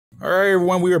Alright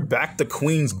everyone, we are back to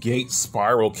Queen's Gate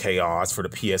Spiral Chaos for the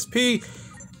PSP.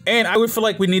 And I would feel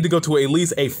like we need to go to at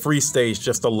least a free stage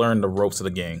just to learn the ropes of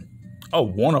the game. Oh,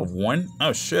 1 of 1?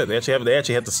 Oh shit, they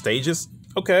actually have the stages?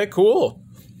 Okay, cool.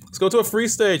 Let's go to a free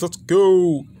stage, let's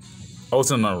go. Oh,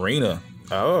 it's an arena.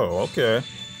 Oh, okay.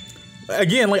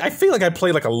 Again, like I feel like I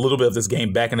played like a little bit of this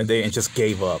game back in the day and just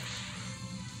gave up.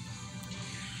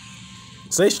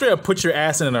 So they straight up put your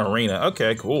ass in an arena.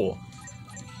 Okay, cool.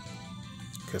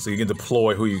 Okay, so you can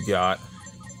deploy who you got.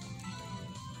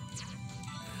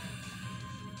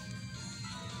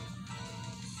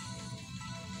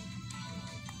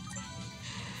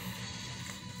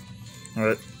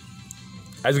 Alright.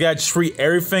 I just gotta treat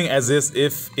everything as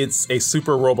if it's a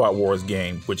Super Robot Wars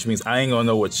game, which means I ain't gonna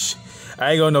know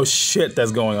I ain't gonna know shit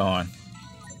that's going on.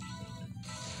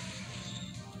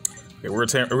 Okay, we're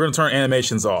gonna turn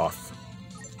animations off.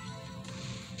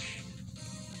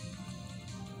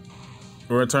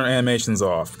 We're gonna turn animations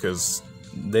off because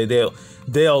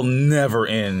they'll never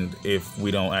end if we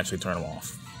don't actually turn them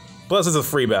off. Plus, it's a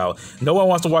free battle. No one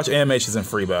wants to watch animations in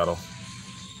free battle.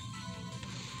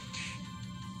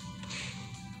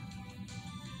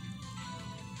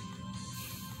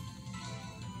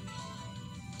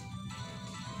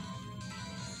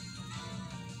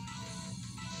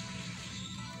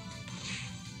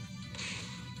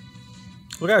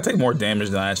 We gotta take more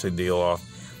damage than I actually deal off.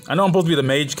 I know I'm supposed to be the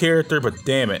mage character, but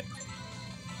damn it.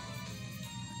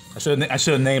 I should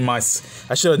have named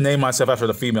myself after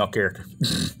the female character.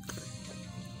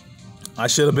 I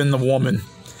should have been the woman.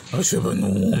 I should have been the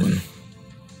woman.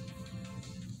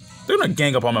 They're gonna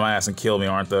gang up on my ass and kill me,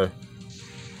 aren't they?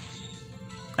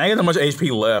 I ain't got that much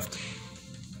HP left.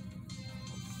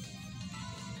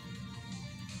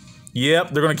 Yep,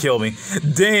 they're gonna kill me.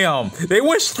 Damn, they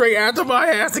went straight after my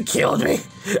ass and killed me.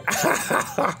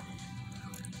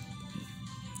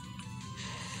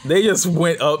 They just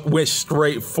went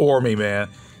straight for me, man.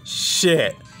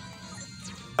 Shit.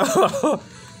 Oh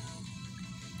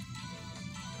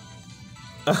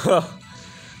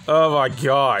my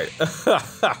god.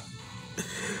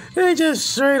 They just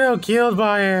straight up killed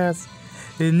my ass.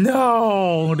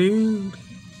 No, dude.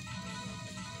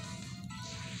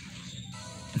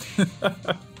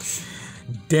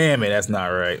 Damn it, that's not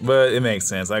right. But it makes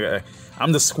sense.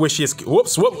 I'm the squishiest.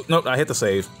 Whoops, whoop. Nope, I hit the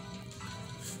save.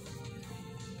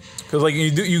 Because like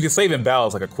you can save in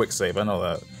battles like a quick save. I know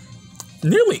that.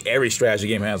 Nearly every strategy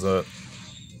game has that.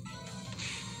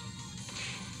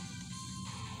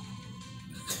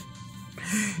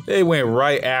 They went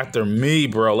right after me,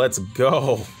 bro. Let's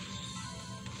go.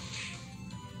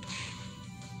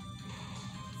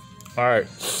 Alright.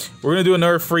 We're gonna do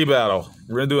another free battle.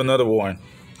 We're gonna do another one.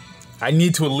 I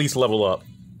need to at least level up.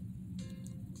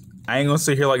 I ain't gonna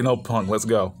sit here like no punk. Let's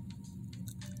go.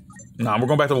 Nah, we're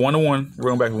going back to 1-1. We're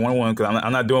going back to 1-1 because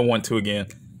I'm not doing 1-2 again.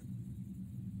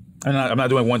 I'm not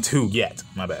doing 1-2 yet.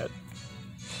 My bad.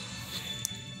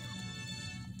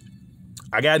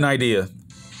 I got an idea.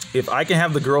 If I can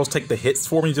have the girls take the hits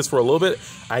for me just for a little bit,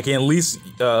 I can at least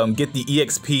get the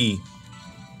EXP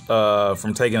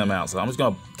from taking them out. So I'm just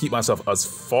gonna keep myself as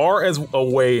far as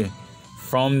away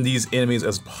from these enemies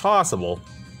as possible.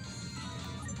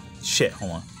 Shit,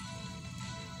 hold on.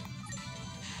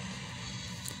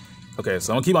 Okay,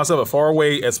 so I'm gonna keep myself as far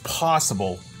away as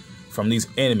possible from these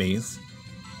enemies.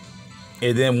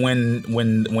 And then when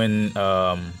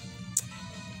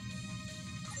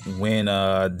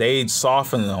they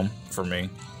soften them for me,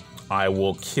 I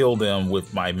will kill them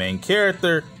with my main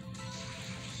character.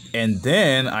 And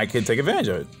then I can take advantage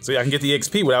of it. So I can get the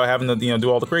XP without having to,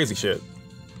 do all the crazy shit.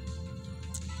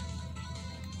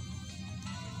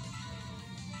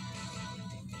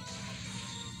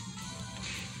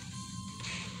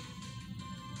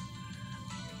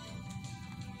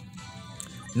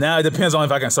 Now it depends on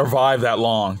if I can survive that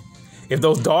long. If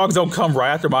those dogs don't come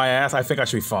right after my ass, I think I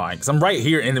should be fine. Because I'm right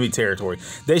here in enemy territory.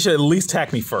 They should at least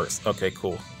attack me first. Okay,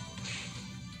 cool.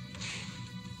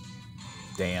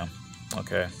 Damn.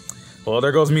 Okay. Well,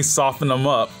 there goes me softening them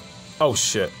up. Oh,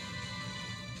 shit.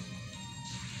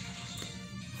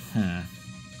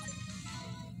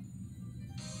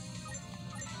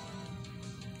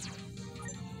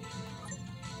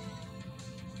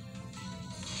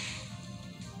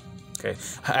 Okay,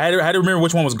 I had to remember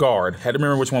which one was guard.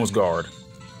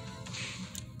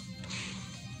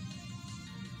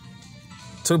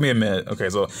 Took me a minute. Okay,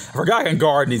 so I forgot I can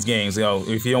guard in these games,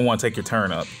 if you don't want to take your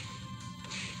turn up.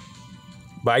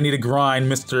 But I need to grind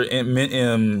Mr.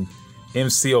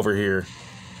 MC over here.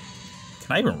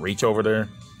 Can I even reach over there?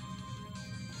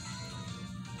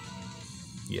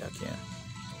 Yeah, I can.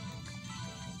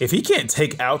 If he can't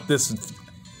take out this...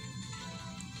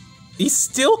 He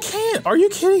still can't. Are you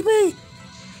kidding me?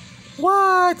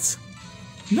 What?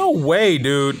 No way,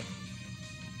 dude.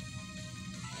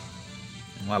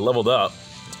 I leveled up.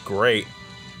 Great.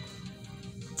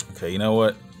 Okay, you know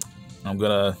what? I'm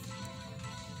gonna...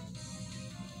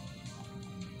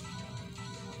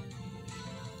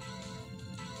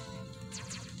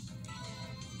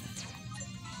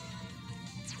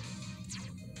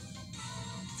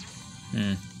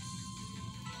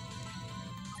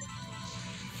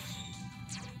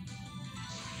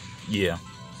 Yeah.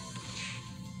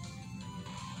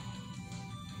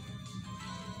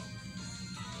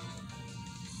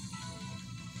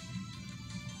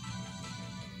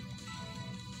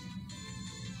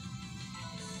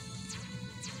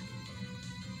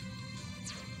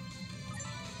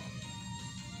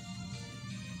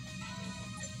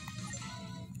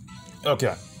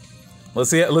 Okay. Let's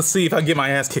see if I get my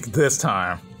ass kicked this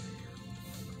time.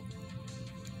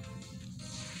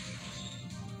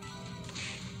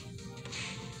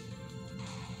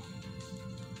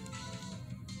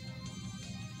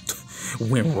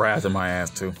 Went right in my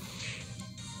ass too.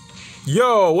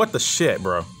 Yo, what the shit,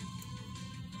 bro?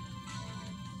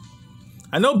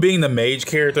 I know being the mage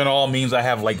character and all means I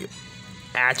have like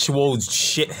actual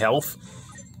shit health,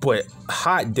 but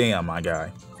hot damn, my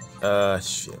guy.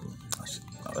 Shit.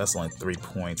 Oh, that's only 3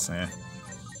 points, man.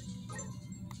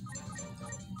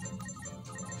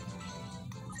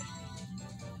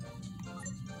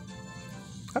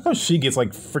 How come she gets like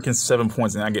freaking 7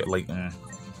 points and I get like,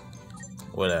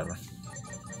 whatever.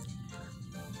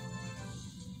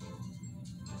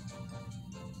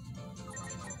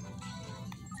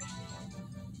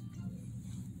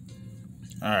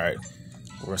 Alright,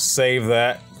 we're gonna save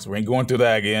that, because we ain't going through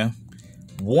that again.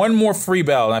 One more free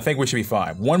battle, and I think we should be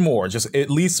fine. One more, just at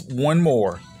least one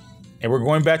more. And we're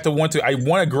going back to 1-2. I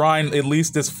want to grind at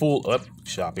least this full...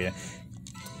 shop here.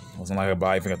 Wasn't like I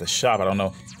buy anything at the shop, I don't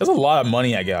know. There's a lot of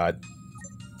money I got.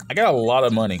 I got a lot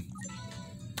of money.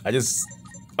 I just...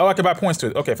 Oh, I can buy points to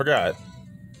it. Okay, forgot.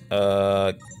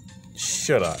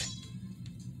 Should I?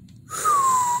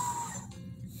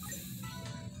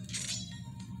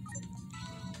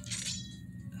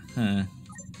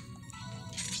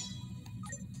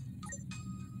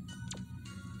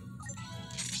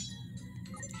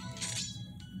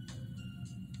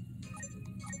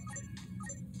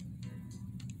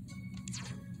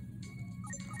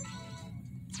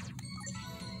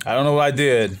 I don't know what I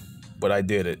did, but I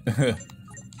did it.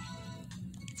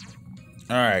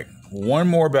 Alright, one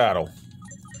more battle.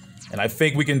 And I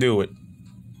think we can do it.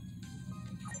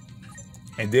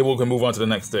 And then we can move on to the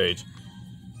next stage.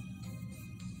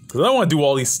 Because I don't want to do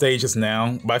all these stages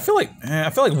now, but I feel like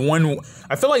at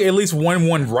least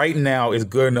 1-1 right now is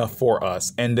good enough for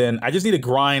us. And then I just need to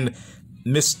grind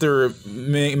Mr.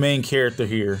 main character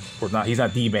here. Or not, he's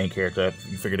not the main character.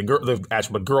 You figure the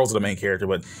girls are the main character,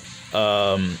 but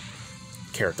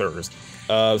characters.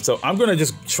 So I'm gonna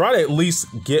just try to at least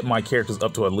get my characters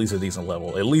up to at least a decent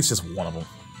level. At least just one of them.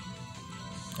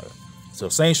 So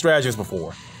same strategy as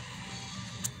before.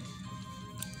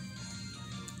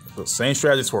 The same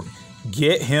strategy for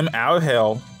get him out of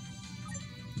hell.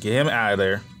 Get him out of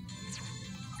there.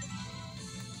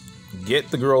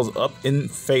 Get the girls up in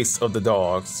face of the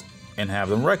dogs and have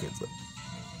them wreck it.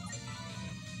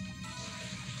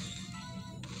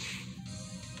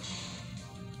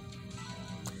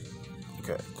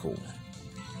 Okay, cool.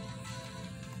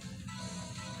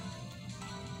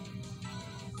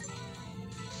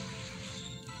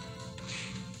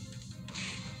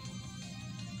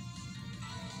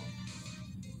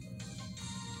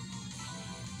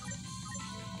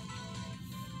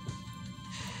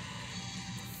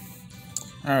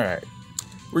 Alright.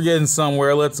 We're getting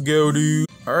somewhere. Let's go, dude.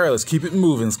 Alright, let's keep it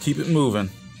moving. Let's keep it moving.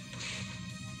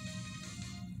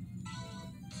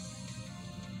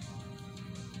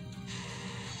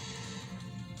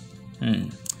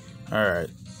 Alright.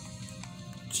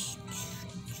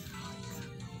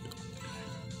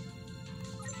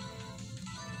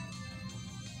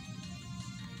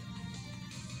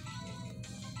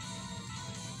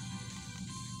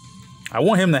 I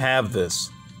want him to have this.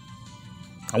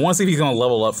 I want to see if he's going to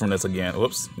level up from this again.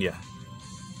 Whoops. Yeah.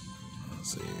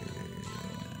 Let's see.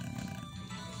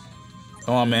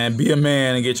 Come on, man. Be a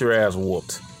man and get your ass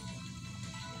whooped.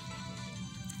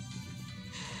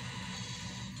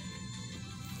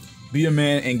 Be a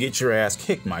man and get your ass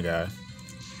kicked, my guy.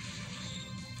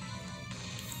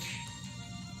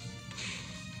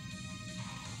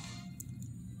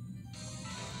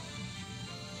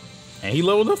 And he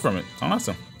leveled up from it.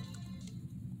 Awesome.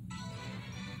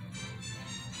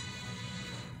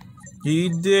 He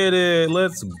did it.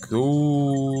 Let's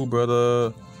go,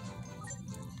 brother.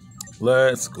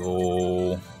 Let's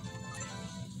go.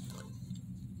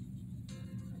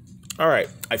 Alright,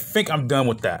 I think I'm done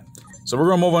with that. So we're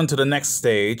gonna move on to the next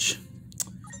stage.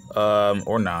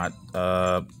 Or not.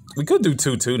 We could do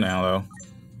 2-2 now, though.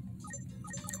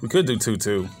 We could do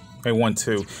 2-2. Hey,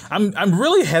 1-2. I'm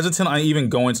really hesitant on even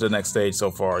going to the next stage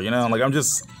so far, you know? Like,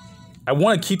 I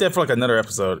want to keep that for, like, another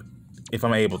episode. If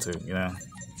I'm able to, you know?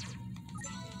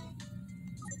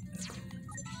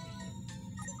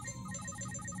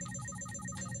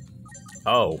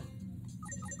 Oh.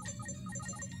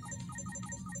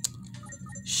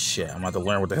 Shit, I'm about to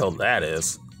learn what the hell that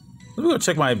is. Let me go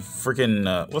check my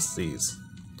freaking, what's these?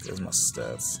 There's my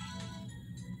stats.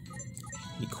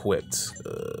 Equipped.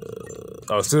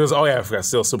 Oh yeah, I forgot.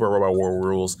 Still Super Robot War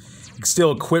rules. It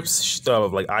still equips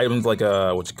stuff like items like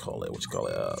what you call it?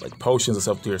 Like potions and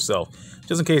stuff to yourself,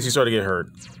 just in case you start to get hurt.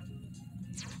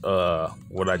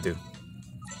 What'd I do?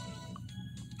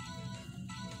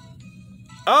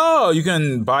 Oh, you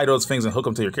can buy those things and hook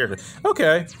them to your character.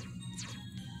 Okay.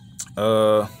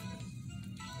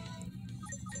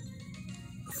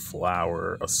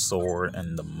 Flower, a sword,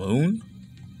 and the moon.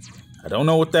 I don't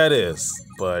know what that is,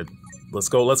 but let's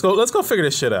go figure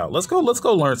this shit out. Let's go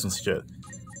learn some shit.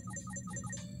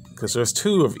 Because there's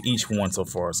 2 of each one so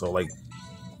far, so like.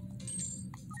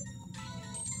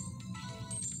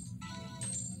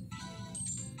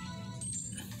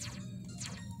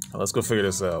 Let's go figure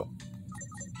this out.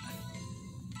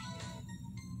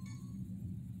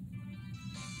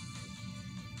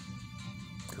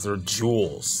 Because they're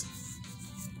jewels.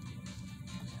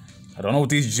 I don't know what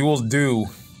these jewels do.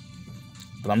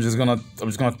 But I'm just gonna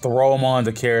throw them on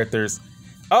the characters.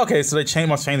 Okay, so they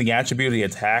must change the attribute of the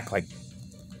attack. Like,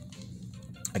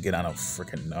 again, I don't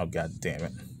freaking know. God damn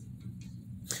it!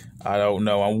 I don't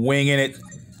know. I'm winging it.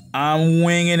 I'm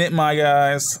winging it, my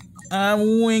guys.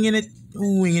 I'm winging it,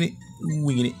 winging it,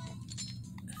 winging it.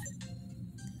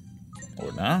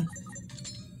 Or not?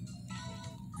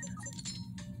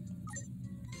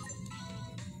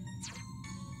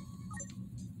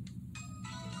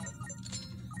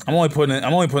 I'm only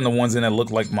putting the ones in that look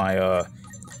like my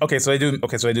okay, so I do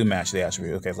match the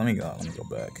attribute. Okay, let me go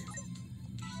back.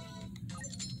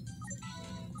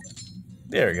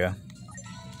 There we go.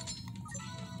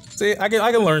 See, I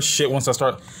can learn shit once I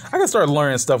can start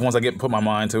learning stuff once I put my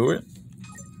mind to it.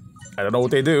 I don't know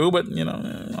what they do, but you know,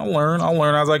 I'll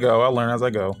learn as I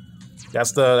go.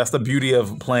 That's the beauty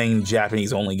of playing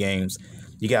Japanese only games.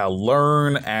 You gotta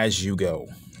learn as you go.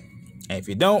 And if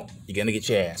you don't, you're gonna get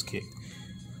your ass kicked.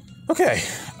 Okay,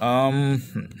 I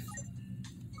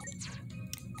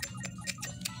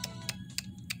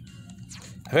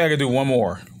think I can do one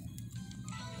more.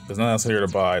 There's nothing else here to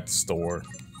buy at the store.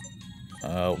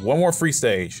 One more free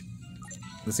stage.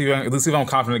 Let's see if I'm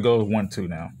confident to go with 1-2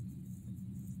 now.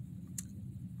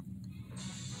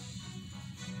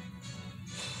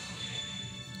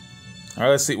 All right,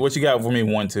 let's see what you got for me.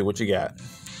 1-2. What you got?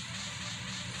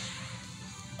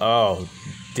 Oh,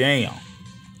 damn.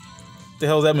 The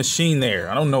hell's that machine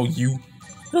there? I don't know you.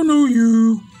 I don't know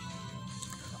you.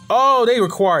 Oh, they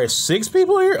require 6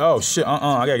 people here? Oh shit,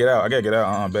 I gotta get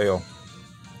out. Bail.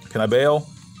 Can I bail?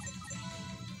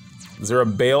 Is there a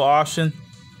bail option?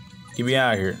 Get me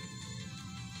out of here.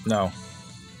 No.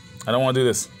 I don't want to do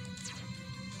this.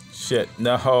 Shit.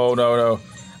 No.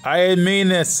 I didn't mean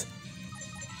this.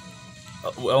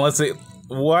 Well, let's see.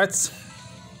 What?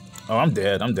 Oh, I'm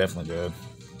dead. I'm definitely dead.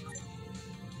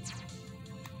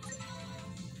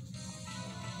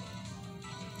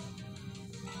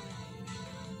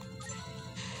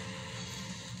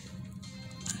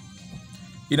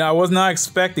 You know, I was not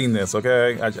expecting this,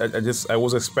 okay? I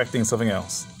was expecting something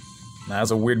else. Now,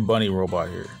 there's a weird bunny robot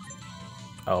here.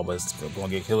 Oh, but it's gonna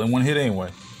get killed in one hit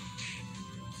anyway.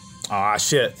 Ah,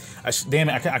 shit. Damn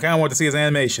it, I kind of want to see his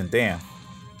animation. Damn.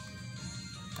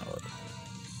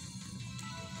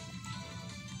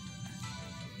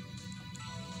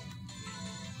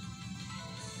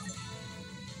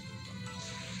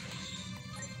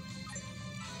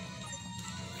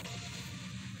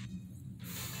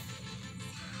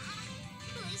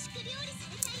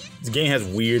 This game has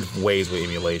weird ways with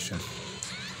emulation.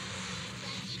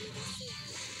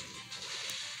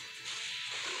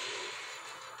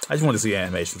 I just want to see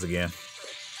animations again.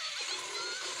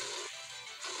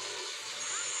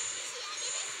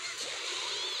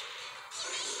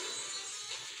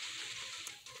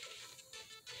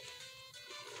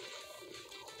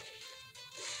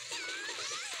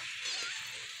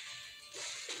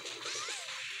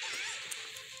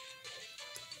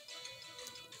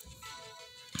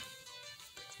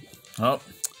 Oh,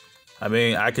 I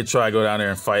mean, I could try to go down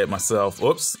there and fight it myself.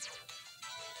 Whoops.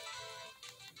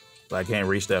 But I can't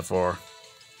reach that far.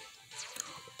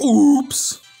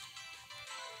 Oops!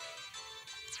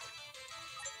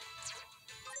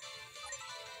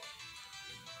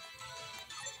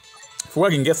 For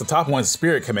what I can guess, the top one is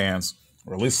spirit commands.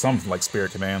 Or at least something like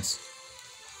spirit commands.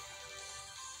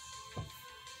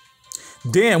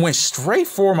 Damn, went straight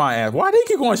for my ass. Why do they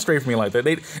keep going straight for me like that?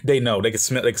 They know. They can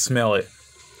smell it.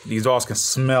 These dogs can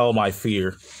smell my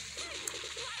fear.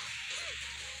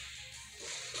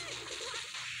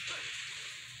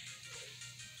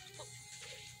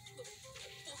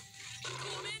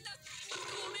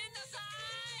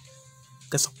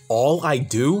 That's all I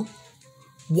do?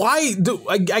 Why do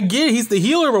I get it, he's the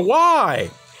healer, but why?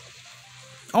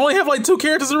 I only have like 2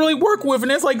 characters to really work with,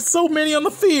 and there's like so many on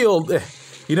the field.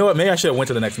 You know what? Maybe I should have went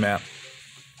to the next map.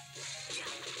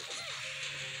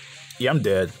 Yeah, I'm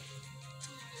dead.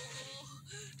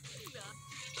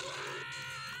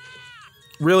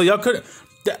 Really? Y'all couldn't...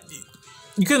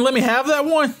 You couldn't let me have that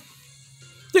one?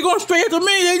 They're going straight after me!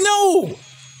 They know!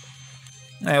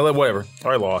 Hey, whatever.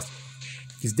 I lost.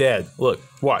 He's dead. Look.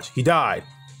 Watch. He died.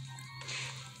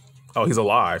 Oh, he's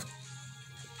alive.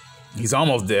 He's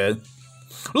almost dead.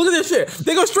 Look at this shit!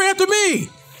 They go straight after me!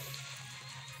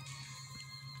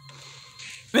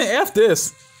 Man, F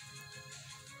this.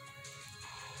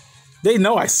 They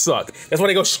know I suck. That's why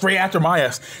they go straight after my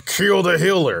ass. Kill the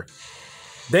healer.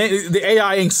 The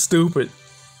AI ain't stupid.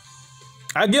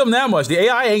 I give them that much. The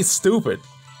AI ain't stupid.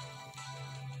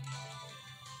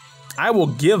 I will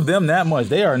give them that much.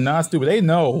 They are not stupid. They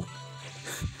know.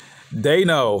 They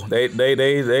know.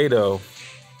 They know.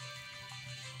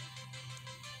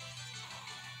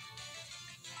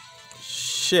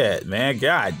 Shit, man.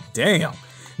 God damn.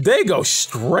 They go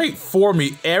straight for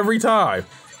me every time.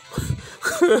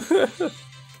 Damn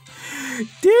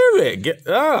it.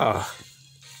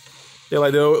 They're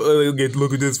like, oh,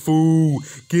 look at this fool.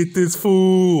 Get this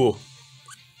fool.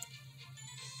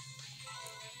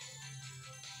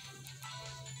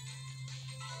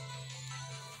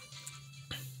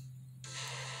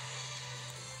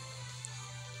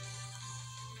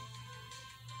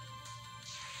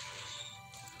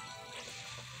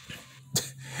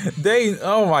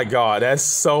 Oh my god, that's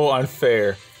so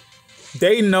unfair.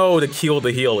 They know to kill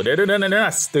the healer. They're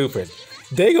not stupid.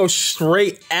 They go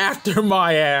straight after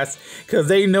my ass because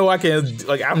they know I can,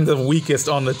 like, I'm the weakest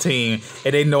on the team,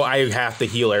 and they know I have to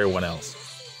heal everyone else.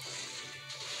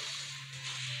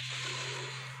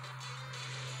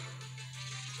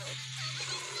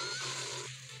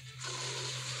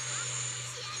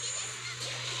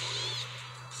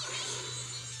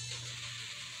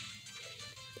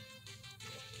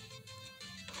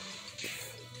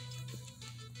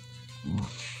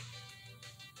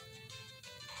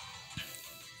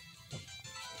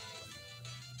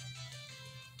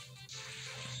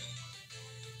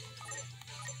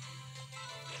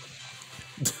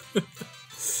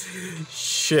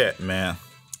 Shit, man.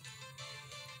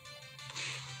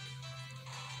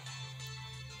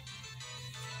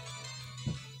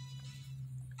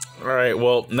 Alright,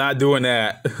 well, not doing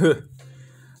that.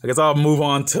 I guess I'll move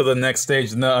on to the next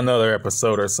stage, another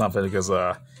episode or something, because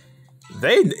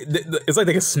it's like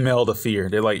they can smell the fear.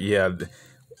 They're like, yeah.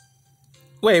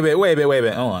 Wait a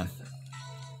minute, hold on.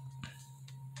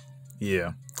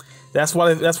 Yeah. That's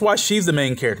why she's the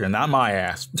main character, not my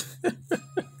ass.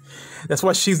 That's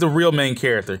why she's the real main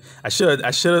character. I should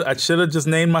have just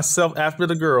named myself after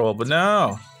the girl, but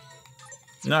no.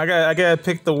 No, I gotta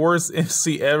pick the worst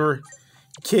MC ever.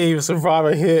 Can't even survive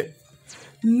a hit.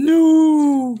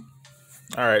 No.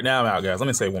 All right, now I'm out, guys. Let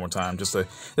me say it one more time, just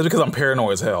because I'm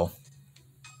paranoid as hell.